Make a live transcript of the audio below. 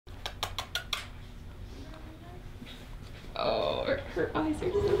Oh, her eyes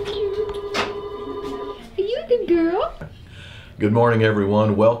are so cute. Are you a good girl? Good morning,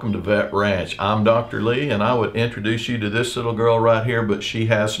 everyone. Welcome to Vet Ranch. I'm Dr. Lee, and I would introduce you to this little girl right here, but she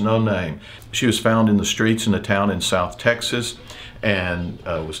has no name. She was found in the streets in a town in South Texas and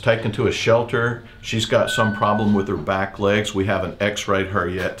was taken to a shelter. She's got some problem with her back legs. We haven't x-rayed her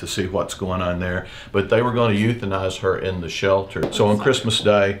yet to see what's going on there, but they were going to euthanize her in the shelter. So on Christmas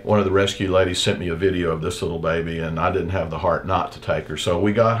Day, one of the rescue ladies sent me a video of this little baby, and I didn't have the heart not to take her. So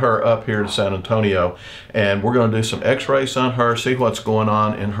we got her up here to San Antonio, and we're going to do some x-rays on her, see what's going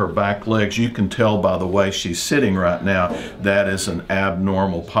on in her back legs. You can tell by the way she's sitting right now, that is an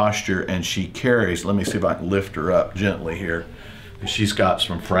abnormal posture, and she carries, let me see if I can lift her up gently here. She's got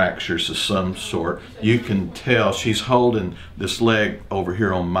some fractures of some sort. You can tell she's holding this leg over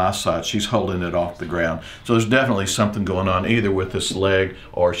here on my side. She's holding it off the ground. So there's definitely something going on either with this leg,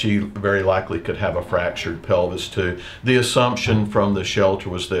 or she very likely could have a fractured pelvis too. The assumption from the shelter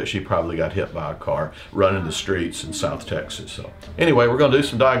was that she probably got hit by a car running the streets in South Texas. So anyway, we're going to do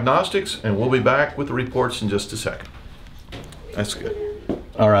some diagnostics, and we'll be back with the reports in just a second. That's good.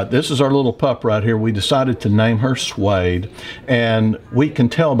 All right, this is our little pup right here. We decided to name her Suede, and we can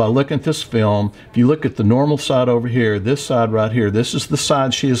tell by looking at this film, if you look at the normal side over here, this side right here, this is the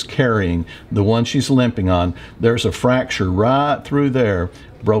side she is carrying, the one she's limping on. There's a fracture right through there,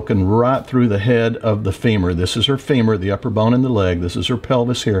 broken right through the head of the femur. This is her femur, the upper bone in the leg. This is her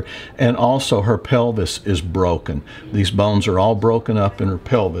pelvis here, and also her pelvis is broken. These bones are all broken up in her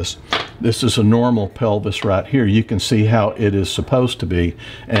pelvis. This is a normal pelvis right here. You can see how it is supposed to be,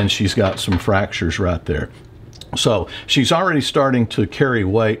 and she's got some fractures right there. So she's already starting to carry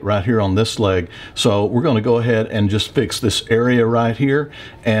weight right here on this leg. So we're going to go ahead and just fix this area right here.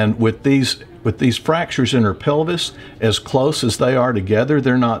 And with these fractures in her pelvis, as close as they are together,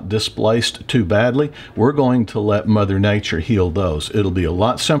 they're not displaced too badly. We're going to let Mother Nature heal those. It'll be a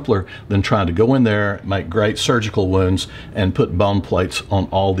lot simpler than trying to go in there, make great surgical wounds, and put bone plates on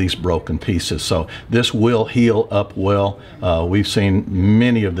all these broken pieces. So this will heal up well. We've seen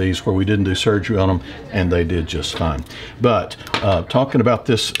many of these where we didn't do surgery on them, and they did just fine. But talking about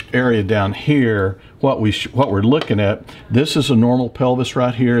this area down here, what we're looking at, this is a normal pelvis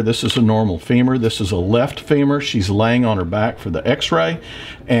right here. This is a normal femur. This is a left femur. She's laying on her back for the x-ray,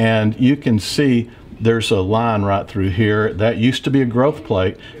 and you can see there's a line right through here. That used to be a growth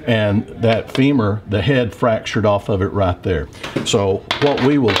plate, and that femur, the head fractured off of it right there. So what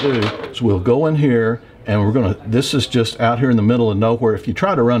we will do is we'll go in here, and this is just out here in the middle of nowhere. If you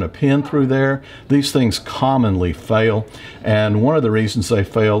try to run a pin through there, these things commonly fail. And one of the reasons they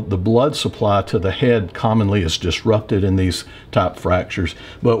fail, the blood supply to the head commonly is disrupted in these type fractures.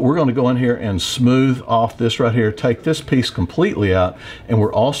 But we're going to go in here and smooth off this right here, take this piece completely out, and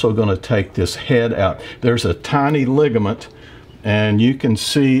we're also going to take this head out. There's a tiny ligament, and you can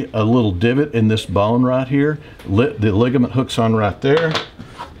see a little divot in this bone right here. The ligament hooks on right there,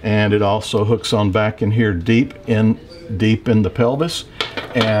 and it also hooks on back in here deep in the pelvis,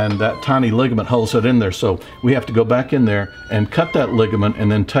 and that tiny ligament holds it in there. So we have to go back in there and cut that ligament,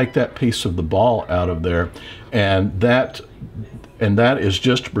 and then take that piece of the ball out of there, and that is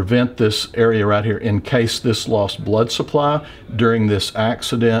just to prevent this area right here in case this lost blood supply during this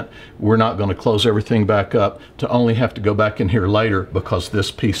accident. We're not going to close everything back up to only have to go back in here later because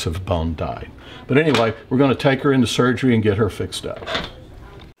this piece of bone died. But anyway, we're going to take her into surgery and get her fixed up.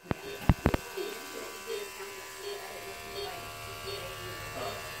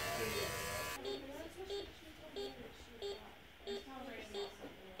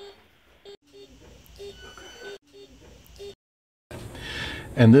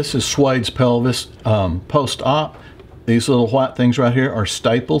 And this is Suede's pelvis post-op. These little white things right here are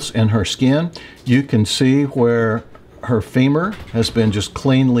staples in her skin. You can see where her femur has been just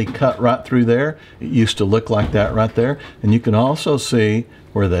cleanly cut right through there. It used to look like that right there. And you can also see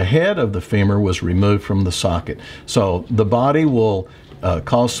where the head of the femur was removed from the socket. So the body will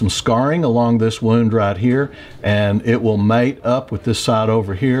cause some scarring along this wound right here, and it will mate up with this side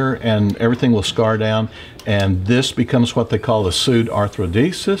over here, and everything will scar down, and this becomes what they call a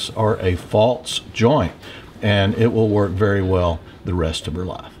pseudarthrodesis, or a false joint, and it will work very well the rest of her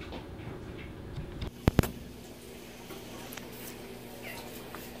life.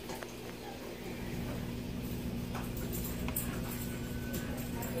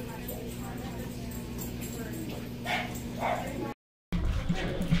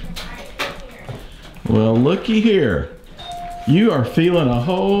 Well, looky here. You are feeling a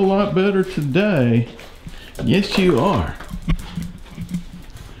whole lot better today. Yes, you are.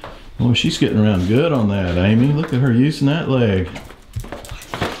 Oh, she's getting around good on that, Amy. Look at her using that leg.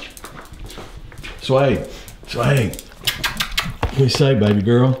 Suede, Suede. What do you say, baby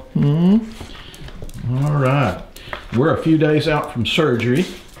girl? Hmm? All right. We're a few days out from surgery,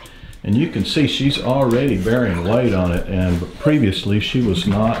 and you can see she's already bearing weight on it, and previously she was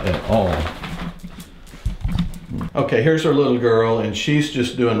not at all. Okay, here's our little girl, and she's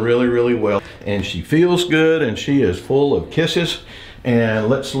just doing really, really well. And she feels good, and she is full of kisses. And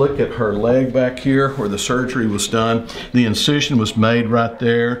let's look at her leg back here where the surgery was done. The incision was made right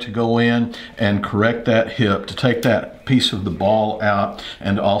there to go in and correct that hip, to take that piece of the ball out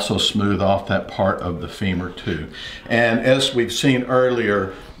and also smooth off that part of the femur too. And as we've seen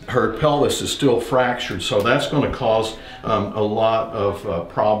earlier, her pelvis is still fractured, so that's going to cause a lot of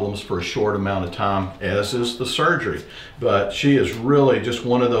problems for a short amount of time, as is the surgery. But she is really just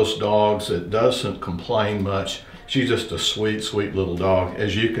one of those dogs that doesn't complain much. She's just a sweet, sweet little dog.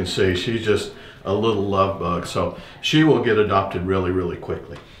 As you can see, she's just a little love bug, so she will get adopted really, really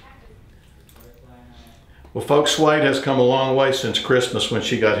quickly. Well, folks, Suede has come a long way since Christmas when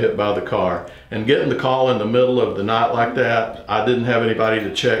she got hit by the car. And getting the call in the middle of the night like that, I didn't have anybody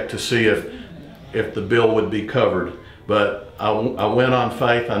to check to see if the bill would be covered. But I went on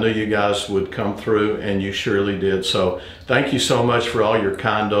faith. I knew you guys would come through, and you surely did. So thank you so much for all your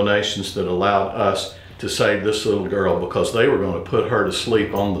kind donations that allowed us to save this little girl, because they were going to put her to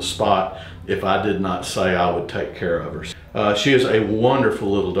sleep on the spot if I did not say I would take care of her. She is a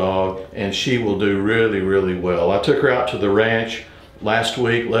wonderful little dog, and she will do really, really well. I took her out to the ranch last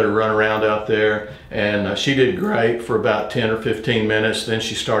week, let her run around out there, and she did great for about 10 or 15 minutes. Then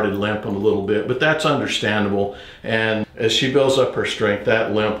she started limping a little bit, but that's understandable. And as she builds up her strength,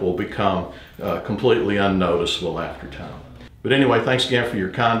 that limp will become completely unnoticeable after time. But anyway, thanks again for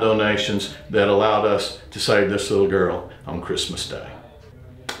your kind donations that allowed us to save this little girl on Christmas Day.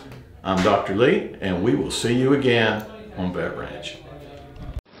 I'm Dr. Lee, and we will see you again on Vet Ranch.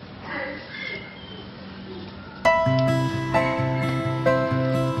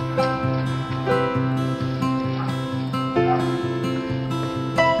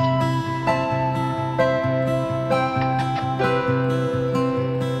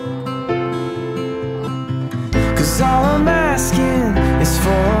 All I'm asking is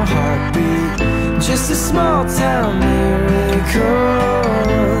for a heartbeat, just a small town miracle.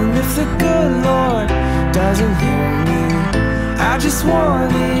 And if the good Lord doesn't hear me, I just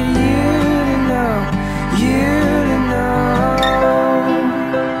wanted you to know, you to know.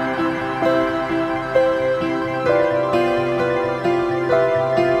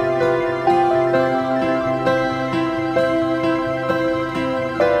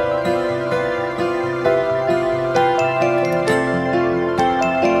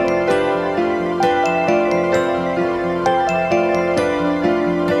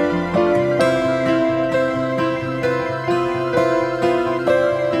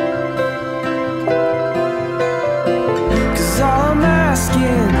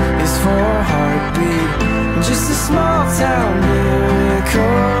 Is for a heartbeat, just a small town miracle.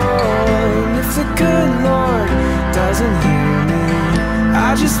 And if the good Lord doesn't hear me,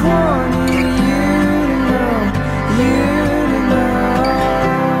 I just want